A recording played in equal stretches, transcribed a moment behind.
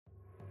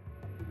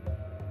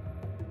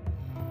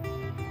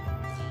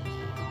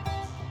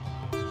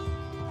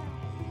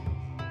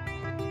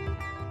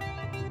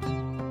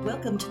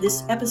Welcome to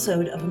this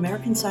episode of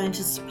American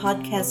Scientists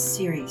podcast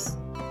series.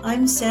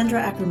 I'm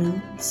Sandra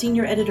Ackerman,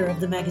 senior editor of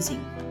the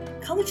magazine.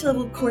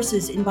 College-level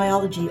courses in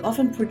biology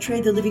often portray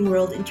the living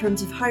world in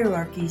terms of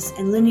hierarchies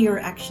and linear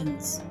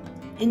actions.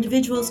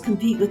 Individuals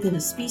compete within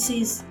a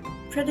species,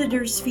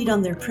 predators feed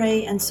on their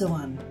prey, and so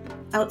on.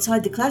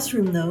 Outside the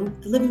classroom, though,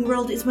 the living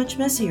world is much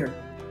messier,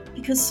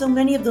 because so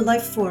many of the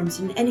life forms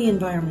in any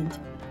environment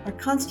are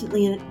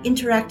constantly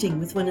interacting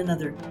with one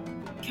another.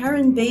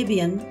 Karen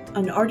Babian,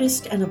 an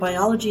artist and a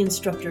biology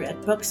instructor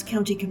at Bucks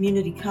County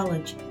Community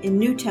College in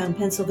Newtown,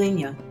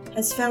 Pennsylvania,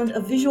 has found a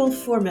visual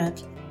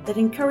format that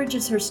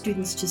encourages her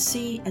students to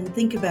see and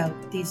think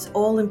about these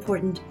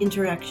all-important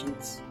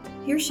interactions.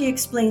 Here she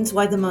explains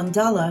why the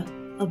mandala,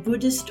 a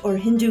Buddhist or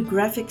Hindu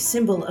graphic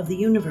symbol of the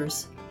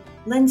universe,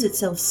 lends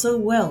itself so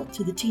well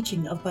to the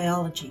teaching of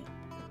biology.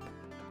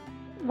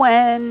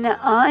 When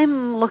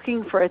I'm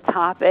looking for a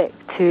topic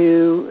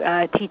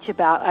to teach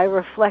about, I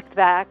reflect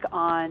back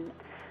on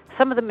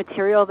some of the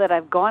material that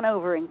I've gone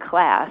over in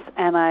class,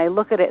 and I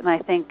look at it and I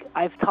think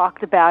I've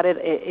talked about it,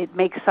 it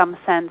makes some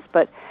sense,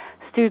 but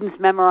students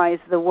memorize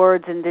the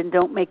words and then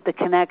don't make the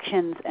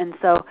connections. And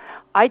so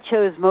I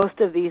chose most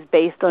of these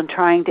based on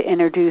trying to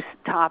introduce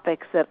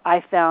topics that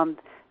I found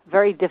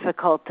very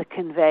difficult to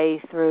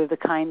convey through the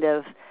kind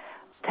of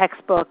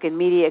textbook and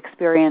media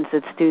experience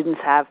that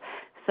students have.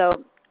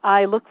 So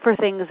I look for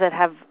things that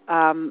have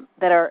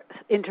that are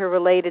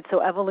interrelated. So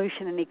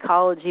evolution and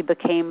ecology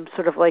became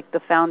sort of like the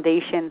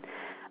foundation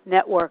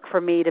network for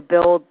me to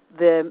build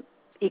the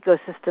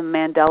ecosystem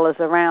mandalas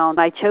around.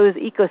 I chose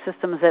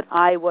ecosystems that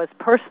I was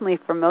personally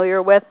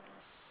familiar with,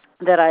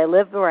 that I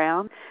live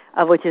around,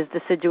 which is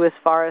deciduous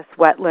forest,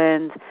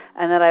 wetlands,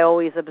 and that I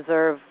always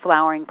observe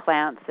flowering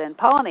plants and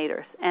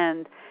pollinators.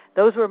 And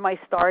those were my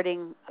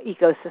starting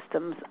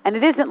ecosystems. And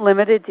it isn't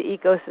limited to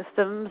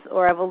ecosystems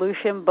or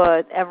evolution,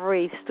 but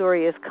every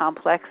story is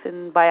complex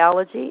in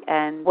biology.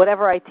 And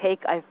whatever I take,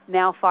 I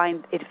now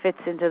find it fits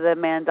into the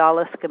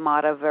mandala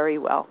schemata very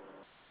well.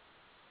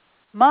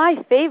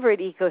 My favorite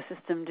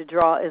ecosystem to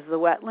draw is the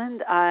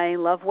wetland. I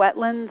love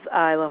wetlands.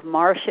 I love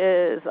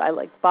marshes. I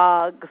like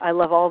bogs. I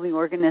love all the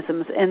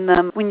organisms in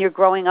them. When you're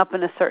growing up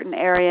in a certain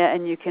area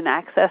and you can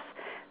access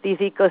these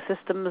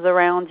ecosystems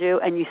around you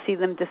and you see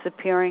them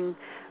disappearing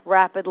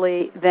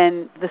rapidly,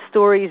 then the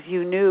stories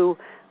you knew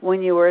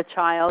when you were a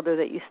child or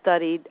that you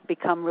studied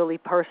become really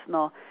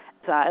personal.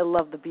 So I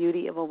love the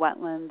beauty of a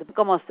wetland.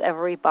 Almost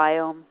every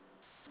biome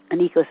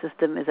and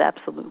ecosystem is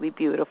absolutely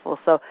beautiful.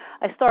 So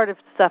I started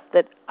stuff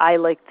that I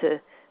like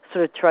to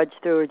sort of trudge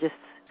through or just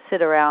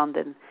sit around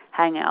and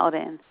hang out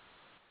in.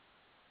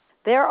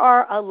 There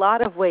are a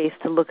lot of ways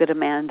to look at a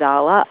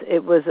mandala.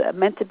 It was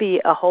meant to be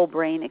a whole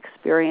brain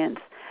experience.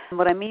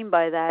 What I mean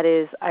by that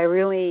is I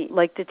really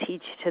like to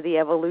teach to the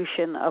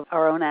evolution of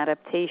our own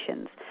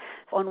adaptations.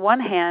 On one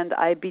hand,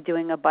 I'd be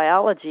doing a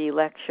biology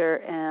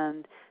lecture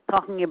and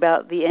talking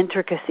about the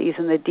intricacies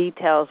and the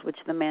details which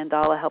the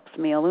mandala helps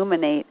me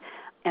illuminate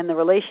and the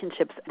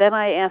relationships. Then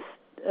I ask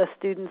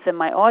students in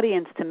my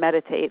audience to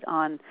meditate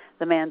on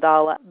the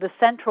mandala, the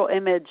central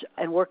image,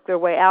 and work their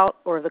way out,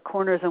 or the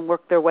corners and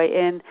work their way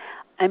in.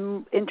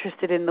 I'm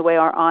interested in the way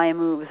our eye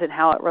moves and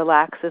how it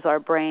relaxes our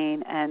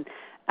brain and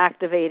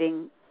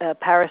activating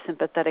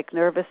parasympathetic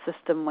nervous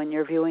system when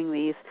you're viewing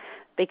these,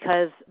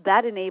 because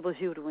that enables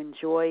you to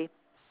enjoy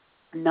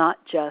not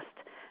just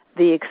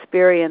the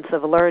experience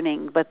of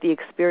learning, but the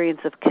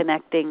experience of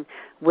connecting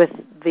with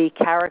the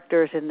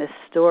characters in this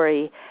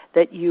story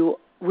that you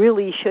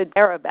really should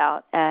care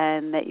about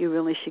and that you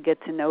really should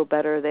get to know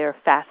better. They're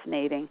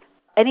fascinating.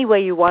 Any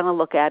way you want to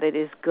look at it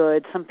is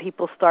good. Some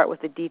people start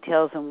with the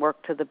details and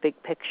work to the big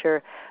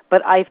picture,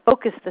 but I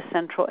focus the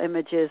central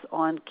images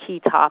on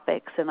key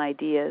topics and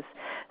ideas.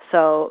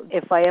 So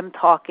if I am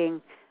talking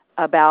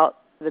about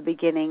the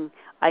beginning,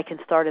 I can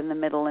start in the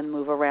middle and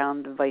move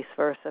around and vice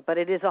versa. But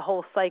it is a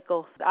whole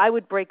cycle. I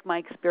would break my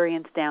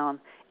experience down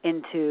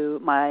into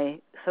my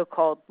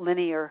so-called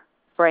linear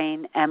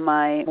brain and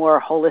my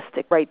more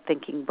holistic,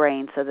 right-thinking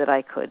brain so that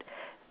I could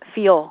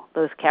feel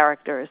those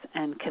characters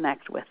and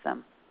connect with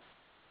them.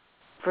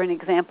 For an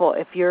example,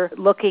 if you're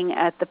looking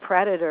at the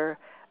predator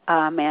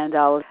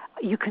mandala,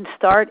 you can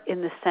start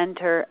in the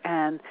center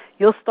and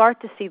you'll start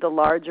to see the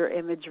larger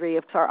imagery.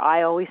 If our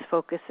eye always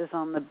focuses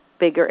on the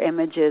bigger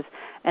images,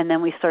 and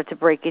then we start to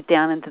break it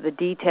down into the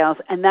details.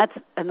 And that's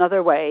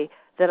another way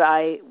that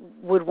I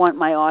would want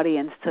my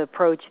audience to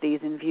approach these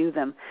and view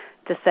them,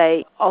 to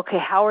say, okay,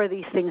 how are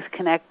these things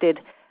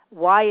connected?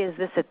 Why is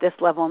this at this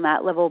level and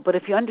that level? But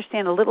if you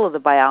understand a little of the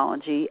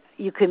biology,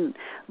 you can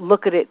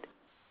look at it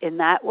in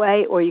that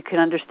way, or you can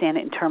understand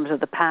it in terms of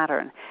the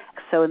pattern.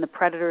 So in the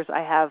predators,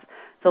 I have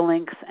the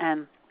lynx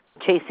and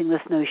chasing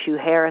the snowshoe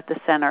hare at the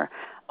center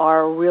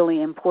are a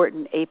really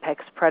important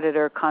apex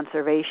predator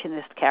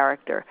conservationist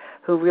character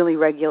who really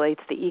regulates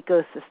the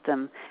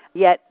ecosystem,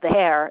 yet the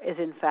hare is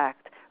in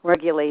fact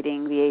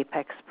regulating the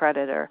apex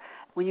predator.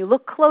 When you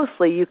look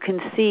closely, you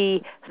can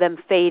see them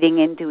fading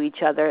into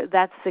each other.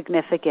 That's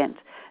significant.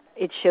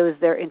 It shows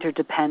they're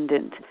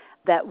interdependent.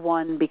 that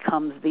one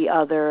becomes the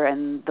other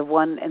and the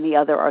one and the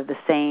other are the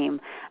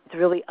same. It's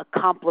really a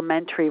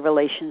complementary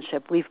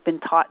relationship. We've been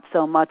taught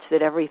so much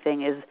that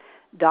everything is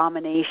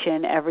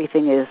domination,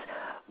 everything is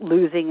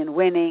losing and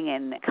winning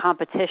and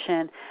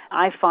competition.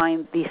 I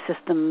find these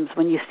systems,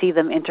 when you see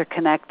them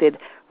interconnected,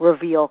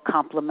 reveal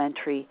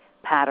complementary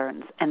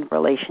patterns and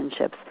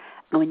relationships.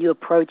 And when you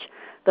approach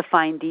the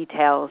fine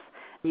details,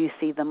 you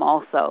see them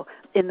also.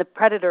 In the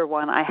Predator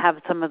one, I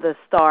have some of the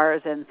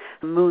stars and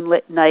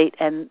moonlit night,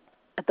 and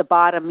at the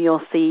bottom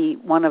you'll see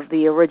one of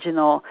the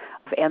original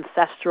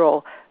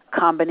ancestral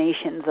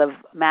combinations of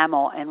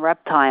mammal and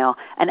reptile,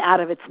 and out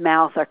of its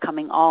mouth are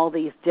coming all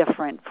these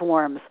different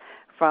forms,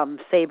 from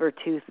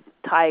saber-toothed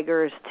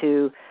tigers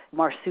to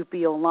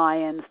marsupial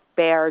lions,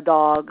 bear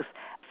dogs,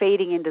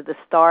 fading into the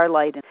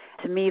starlight. And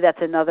to me,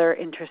 that's another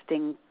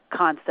interesting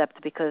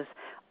concept, because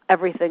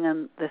everything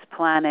on this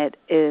planet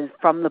is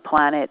from the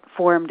planet,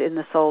 formed in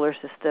the solar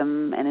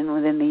system and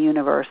within the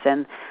universe,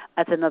 and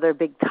that's another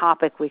big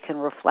topic we can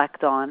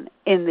reflect on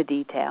in the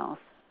details.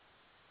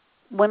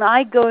 When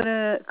I go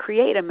to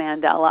create a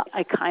mandala,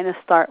 I kind of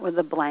start with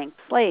a blank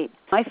slate.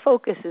 My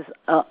focus is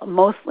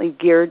mostly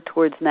geared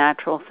towards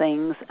natural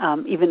things.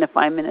 Even if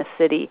I'm in a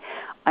city,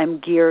 I'm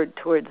geared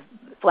towards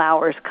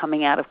flowers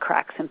coming out of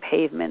cracks in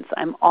pavements.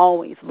 I'm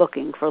always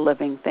looking for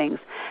living things.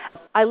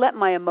 I let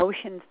my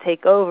emotions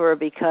take over,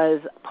 because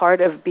part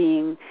of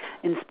being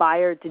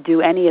inspired to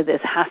do any of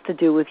this has to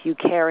do with you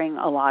caring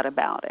a lot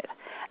about it.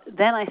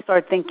 Then I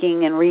start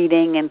thinking and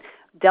reading and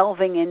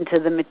delving into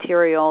the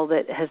material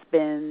that has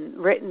been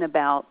written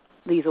about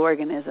these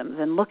organisms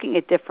and looking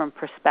at different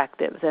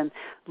perspectives and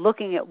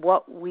looking at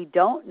what we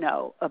don't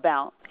know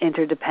about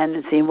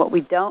interdependency and what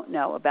we don't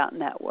know about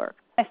network.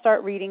 I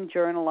start reading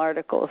journal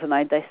articles and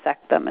I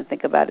dissect them and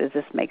think about, does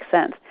this make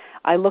sense?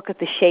 I look at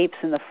the shapes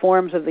and the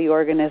forms of the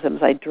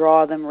organisms. I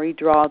draw them,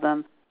 redraw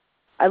them.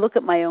 I look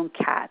at my own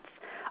cats.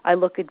 I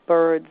look at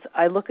birds.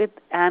 I look at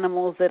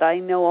animals that I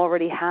know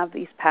already have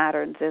these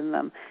patterns in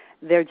them.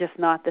 They're just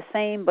not the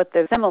same, but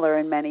they're similar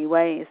in many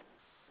ways.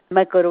 I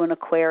might go to an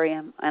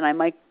aquarium and I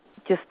might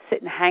just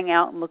sit and hang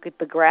out and look at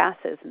the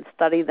grasses and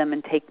study them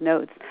and take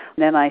notes.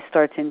 And then I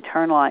start to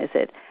internalize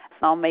it.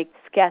 So I'll make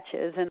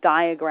sketches and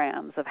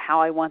diagrams of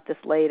how I want this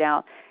laid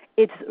out.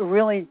 It's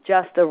really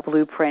just a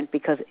blueprint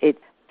because it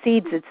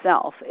seeds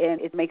itself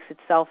and it makes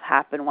itself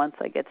happen once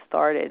I get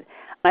started.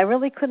 I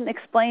really couldn't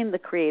explain the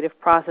creative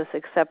process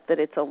except that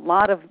it's a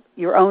lot of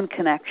your own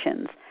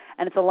connections,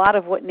 and it's a lot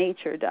of what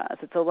nature does.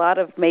 It's a lot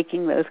of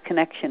making those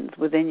connections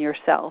within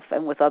yourself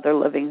and with other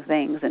living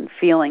things and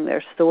feeling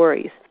their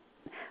stories.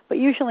 But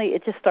usually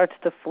it just starts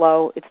to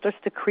flow. It starts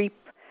to creep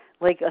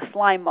like a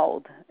slime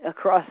mold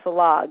across the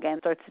log and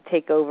starts to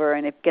take over,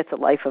 and it gets a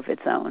life of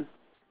its own.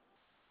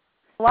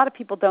 A lot of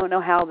people don't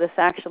know how this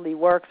actually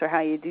works or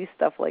how you do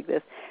stuff like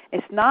this.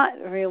 It's not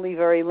really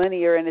very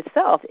linear in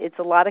itself. It's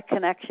a lot of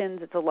connections.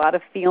 It's a lot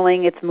of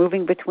feeling. It's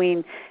moving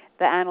between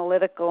the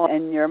analytical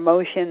and your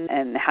emotion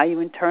and how you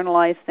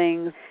internalize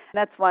things. And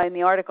that's why in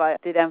the article I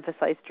did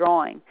emphasize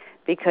drawing,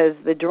 because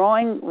the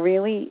drawing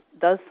really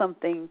does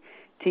something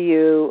to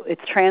you. It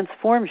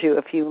transforms you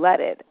if you let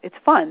it. It's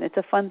fun. It's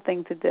a fun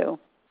thing to do.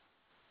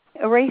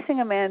 Erasing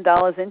a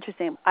mandala is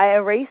interesting. I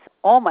erase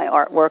all my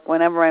artwork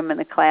whenever I'm in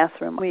the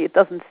classroom. I mean, it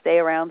doesn't stay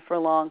around for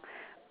long.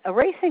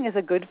 Erasing is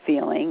a good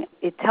feeling.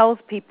 It tells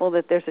people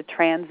that there's a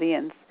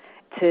transience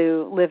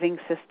to living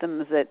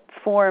systems, that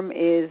form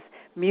is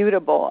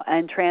mutable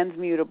and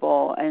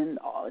transmutable and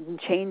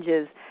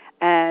changes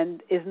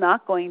and is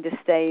not going to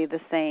stay the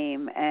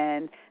same.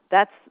 And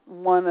that's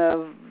one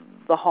of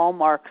the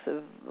hallmarks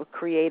of a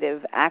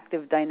creative,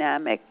 active,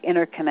 dynamic,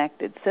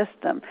 interconnected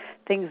system.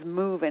 Things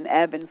move and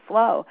ebb and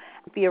flow.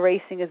 The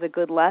erasing is a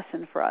good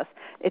lesson for us.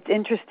 It's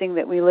interesting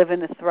that we live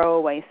in a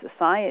throwaway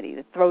society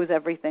that throws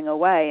everything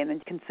away and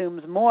then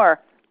consumes more.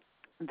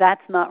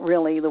 That's not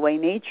really the way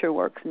nature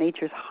works.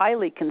 Nature's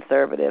highly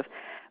conservative,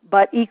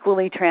 but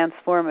equally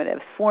transformative.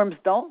 Forms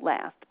don't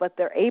last, but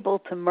they're able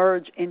to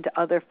merge into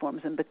other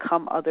forms and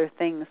become other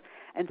things.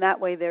 And that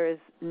way there is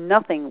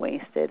nothing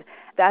wasted.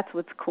 That's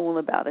what's cool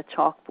about a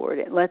chalkboard.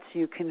 It lets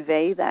you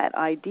convey that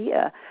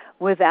idea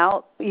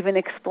without even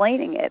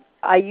explaining it.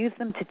 I use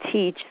them to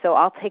teach, so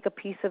I'll take a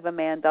piece of a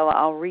mandala,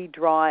 I'll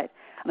redraw it,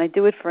 and I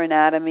do it for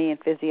anatomy and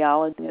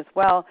physiology as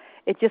well.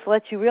 It just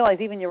lets you realize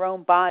even your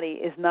own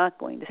body is not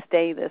going to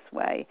stay this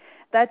way.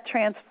 That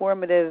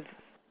transformative,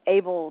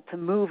 able to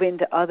move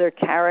into other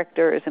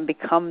characters and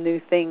become new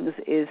things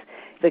is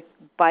the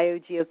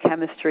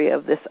biogeochemistry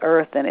of this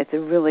earth, and it's a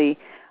really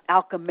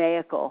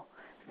alchemical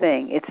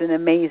thing. It's an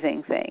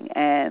amazing thing,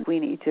 and we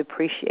need to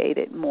appreciate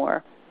it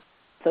more.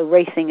 So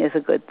racing is a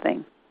good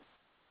thing.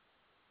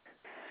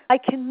 I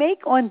can make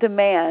on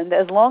demand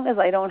as long as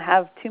I don't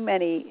have too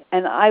many,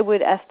 and I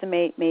would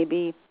estimate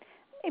maybe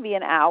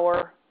an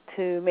hour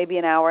to maybe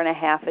an hour and a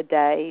half a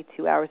day,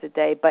 2 hours a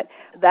day. But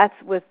that's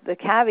with the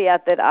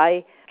caveat that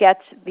I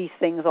sketch these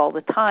things all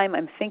the time.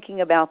 I'm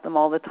thinking about them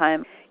all the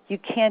time. You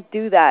can't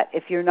do that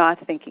if you're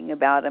not thinking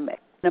about them.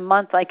 In a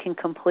month, I can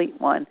complete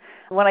one.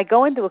 When I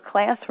go into a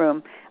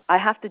classroom, I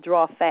have to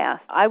draw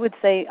fast. I would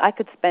say I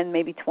could spend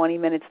maybe 20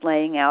 minutes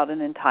laying out an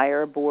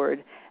entire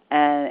board,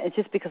 and it's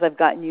just because I've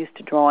gotten used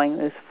to drawing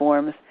those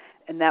forms,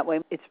 and that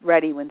way it's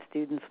ready when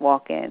students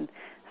walk in.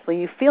 So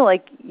you feel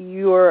like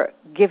you're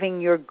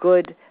giving your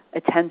good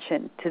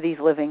attention to these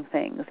living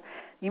things.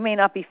 You may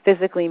not be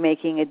physically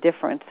making a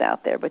difference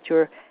out there, but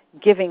you're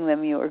giving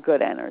them your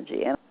good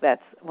energy, and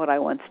that's what I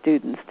want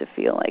students to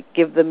feel like.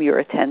 Give them your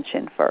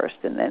attention first,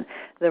 and then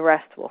the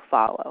rest will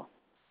follow.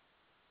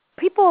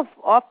 People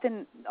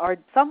often are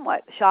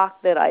somewhat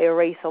shocked that I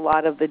erase a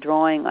lot of the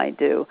drawing I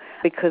do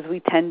because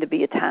we tend to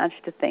be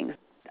attached to things.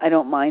 I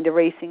don't mind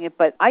erasing it,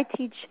 but I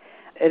teach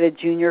at a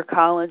junior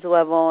college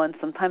level and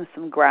sometimes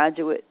some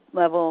graduate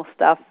level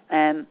stuff,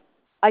 and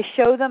I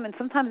show them, and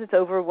sometimes it's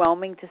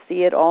overwhelming to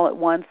see it all at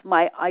once.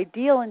 My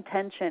ideal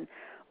intention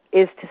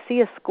is to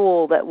see a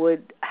school that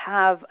would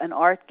have an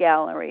art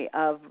gallery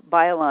of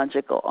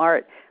biological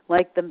art,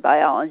 like the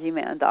biology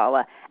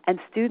mandala, and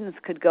students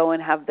could go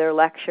and have their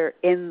lecture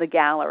in the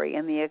gallery,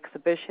 in the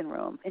exhibition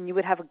room. And you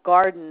would have a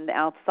garden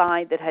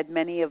outside that had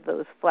many of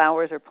those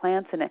flowers or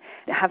plants in it,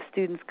 and have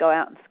students go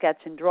out and sketch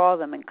and draw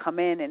them and come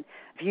in and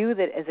view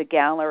that as a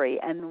gallery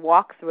and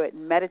walk through it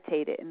and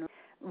meditate it and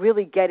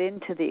really get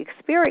into the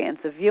experience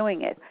of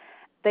viewing it.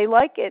 They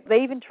like it.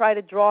 They even try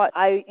to draw it.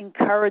 I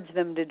encourage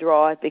them to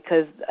draw it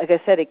because, like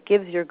I said, it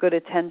gives your good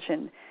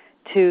attention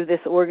to this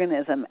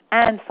organism,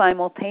 and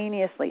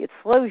simultaneously it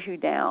slows you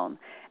down.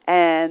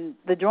 And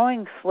the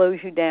drawing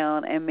slows you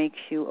down and makes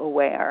you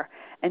aware.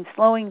 And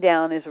slowing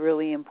down is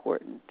really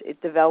important.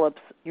 It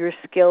develops your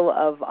skill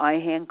of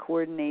eye-hand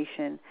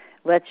coordination,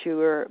 lets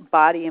your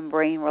body and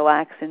brain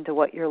relax into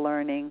what you're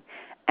learning.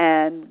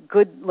 And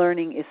good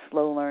learning is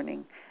slow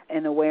learning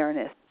and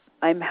awareness.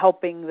 I'm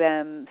helping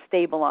them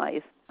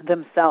stabilize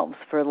themselves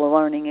for the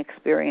learning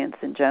experience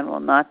in general,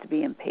 not to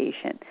be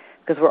impatient,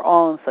 because we're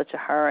all in such a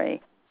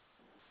hurry.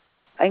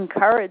 I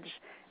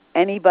encourage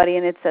anybody,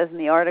 and it says in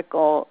the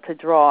article, to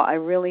draw. I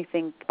really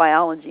think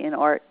biology and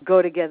art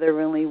go together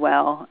really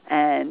well,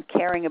 and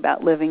caring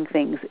about living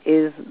things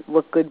is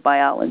what good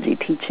biology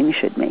teaching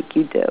should make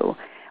you do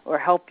or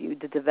help you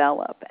to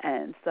develop.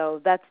 And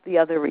so that's the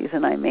other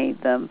reason I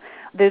made them.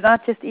 They're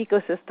not just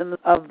ecosystems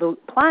of the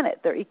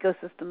planet. They're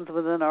ecosystems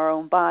within our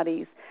own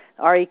bodies.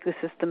 Our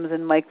ecosystems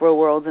and micro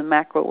worlds and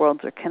macro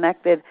worlds are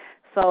connected.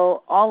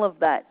 So all of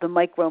that, the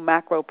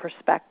micro-macro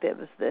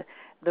perspectives, the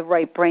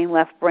right brain,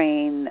 left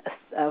brain,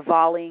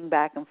 volleying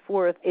back and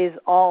forth, is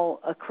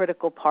all a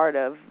critical part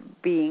of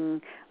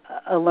being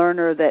a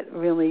learner that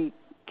really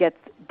gets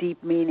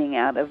deep meaning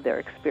out of their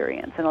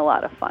experience, and a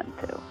lot of fun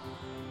too.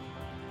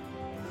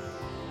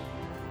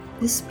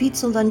 This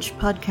Pizza Lunch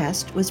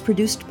podcast was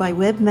produced by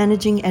web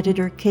managing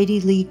editor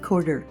Katie Lee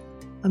Corder.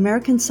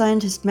 American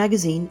Scientist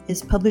magazine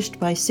is published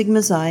by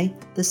Sigma Xi,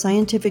 the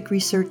Scientific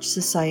Research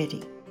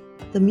Society.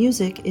 The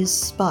music is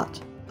Spot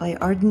by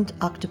Ardent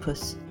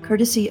Octopus,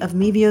 courtesy of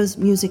Mevio's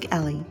Music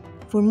Alley.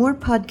 For more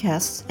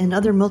podcasts and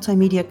other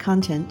multimedia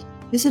content,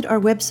 visit our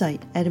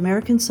website at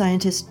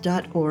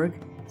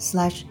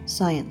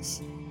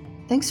americanscientist.org/science.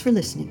 Thanks for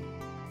listening.